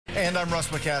And I'm Russ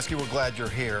McCaskey. We're glad you're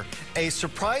here. A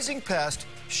surprising pest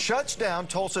shuts down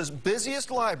Tulsa's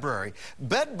busiest library.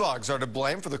 Bed bugs are to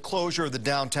blame for the closure of the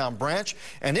downtown branch,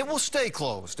 and it will stay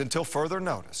closed until further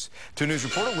notice. 2 News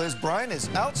reporter Liz Bryant is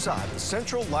outside the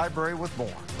Central Library with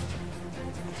more.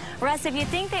 Russ, if you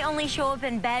think they only show up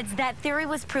in beds, that theory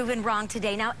was proven wrong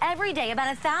today. Now, every day, about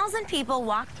 1,000 people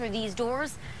walk through these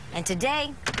doors, and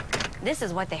today, this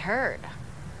is what they heard.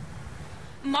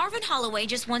 Marvin Holloway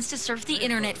just wants to surf the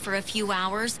internet for a few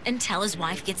hours until his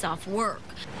wife gets off work.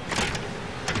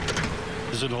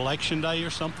 Is it election day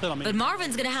or something? But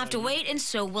Marvin's going to have to wait, and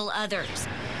so will others.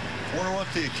 Wonder what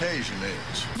the occasion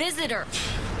is. Visitor.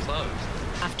 Closed.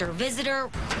 After visitor,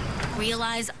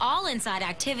 realize all inside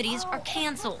activities are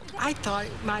canceled. I thought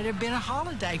it might have been a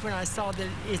holiday when I saw that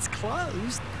it's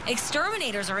closed.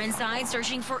 Exterminators are inside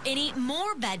searching for any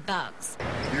more bed bugs.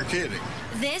 You're kidding.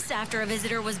 This after a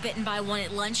visitor was bitten by one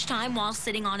at lunchtime while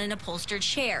sitting on an upholstered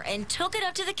chair and took it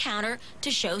up to the counter to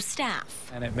show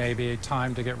staff. And it may be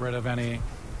time to get rid of any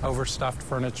overstuffed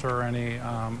furniture, any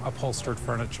upholstered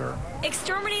furniture.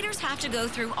 Exterminators have to go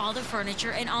through all the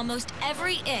furniture in almost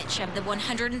every inch of the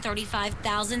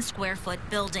 135,000 square foot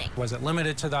building. Was it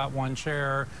limited to that one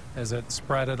chair? Is it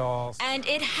spread at all? And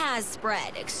it has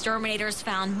spread. Exterminators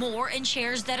found more in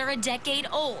chairs that are a decade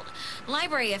old.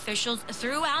 Library officials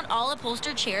threw out all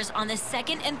upholstered chairs on the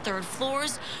 2nd and 3rd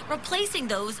floors, replacing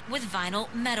those with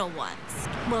vinyl metal ones.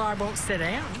 Well, I won't sit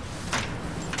down.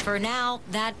 For now,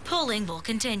 that pulling will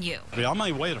continue. I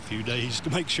may wait a few days to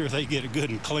make sure they get it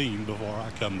good and clean before I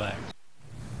come back.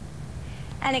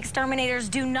 And exterminators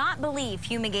do not believe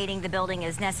fumigating the building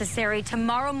is necessary.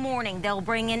 Tomorrow morning, they'll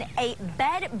bring in a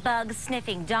bed bug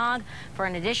sniffing dog for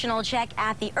an additional check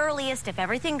at the earliest. If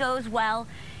everything goes well,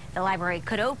 the library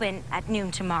could open at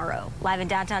noon tomorrow. Live in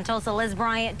downtown Tulsa, Liz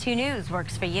Bryant, 2 News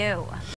works for you.